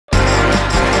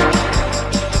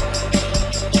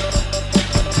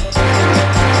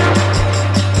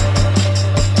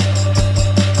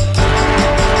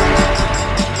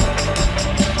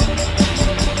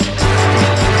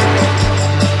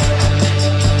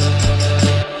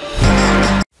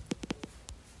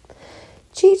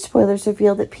spoilers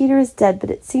reveal that Peter is dead, but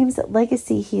it seems that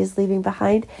legacy he is leaving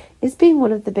behind is being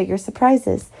one of the bigger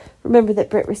surprises. Remember that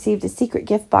Britt received a secret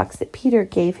gift box that Peter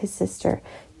gave his sister.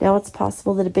 Now it's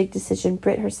possible that a big decision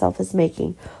Britt herself is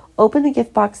making. Open the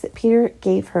gift box that Peter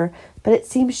gave her, but it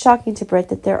seems shocking to Britt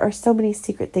that there are so many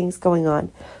secret things going on.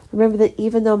 Remember that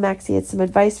even though Maxie had some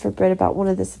advice for Britt about one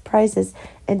of the surprises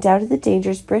and doubted the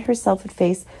dangers Britt herself would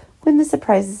face when the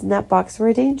surprises in that box were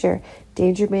a danger,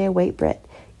 danger may await Britt.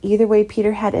 Either way,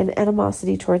 Peter had an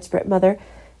animosity towards Britt's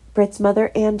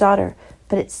mother and daughter,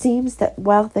 but it seems that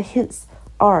while the hints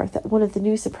are that one of the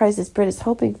new surprises Britt is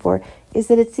hoping for is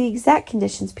that it's the exact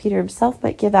conditions Peter himself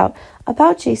might give out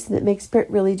about Jason that makes Britt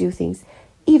really do things.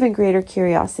 Even greater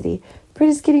curiosity. Britt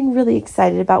is getting really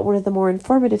excited about one of the more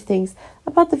informative things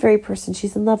about the very person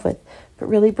she's in love with, but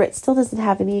really Britt still doesn't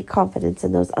have any confidence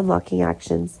in those unlocking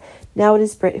actions. Now it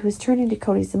is Britt who is turning to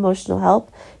Cody's emotional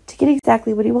help to get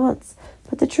exactly what he wants.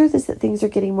 But the truth is that things are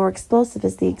getting more explosive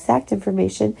as the exact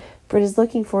information Britt is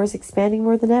looking for is expanding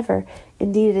more than ever.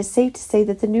 Indeed, it is safe to say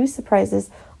that the new surprises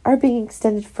are being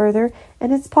extended further,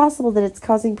 and it's possible that it's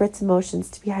causing Britt's emotions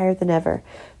to be higher than ever.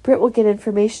 Britt will get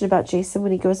information about Jason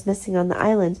when he goes missing on the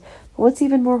island, but what's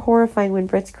even more horrifying when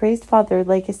Britt's crazed father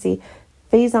legacy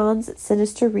Faison's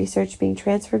sinister research being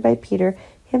transferred by Peter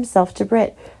himself to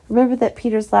Britt. Remember that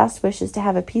Peter's last wish is to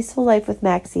have a peaceful life with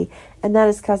Maxie, and that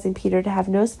is causing Peter to have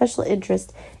no special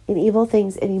interest in evil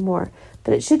things anymore.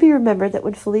 But it should be remembered that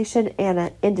when Felicia and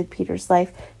Anna ended Peter's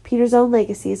life, Peter's own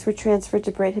legacies were transferred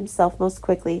to Britt himself most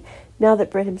quickly. Now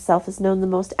that Britt himself has known the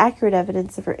most accurate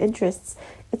evidence of her interests,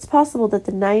 it's possible that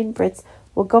the 9 Britts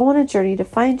will go on a journey to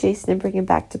find Jason and bring him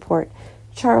back to port.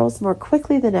 Charles more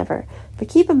quickly than ever. But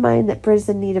keep in mind that Britt is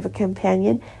in need of a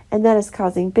companion, and that is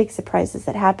causing big surprises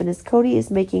that happen as Cody is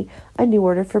making a new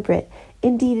order for Britt.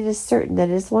 Indeed, it is certain that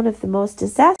it is one of the most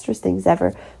disastrous things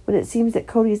ever when it seems that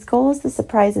Cody's goal is the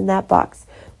surprise in that box.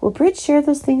 Will Britt share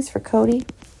those things for Cody?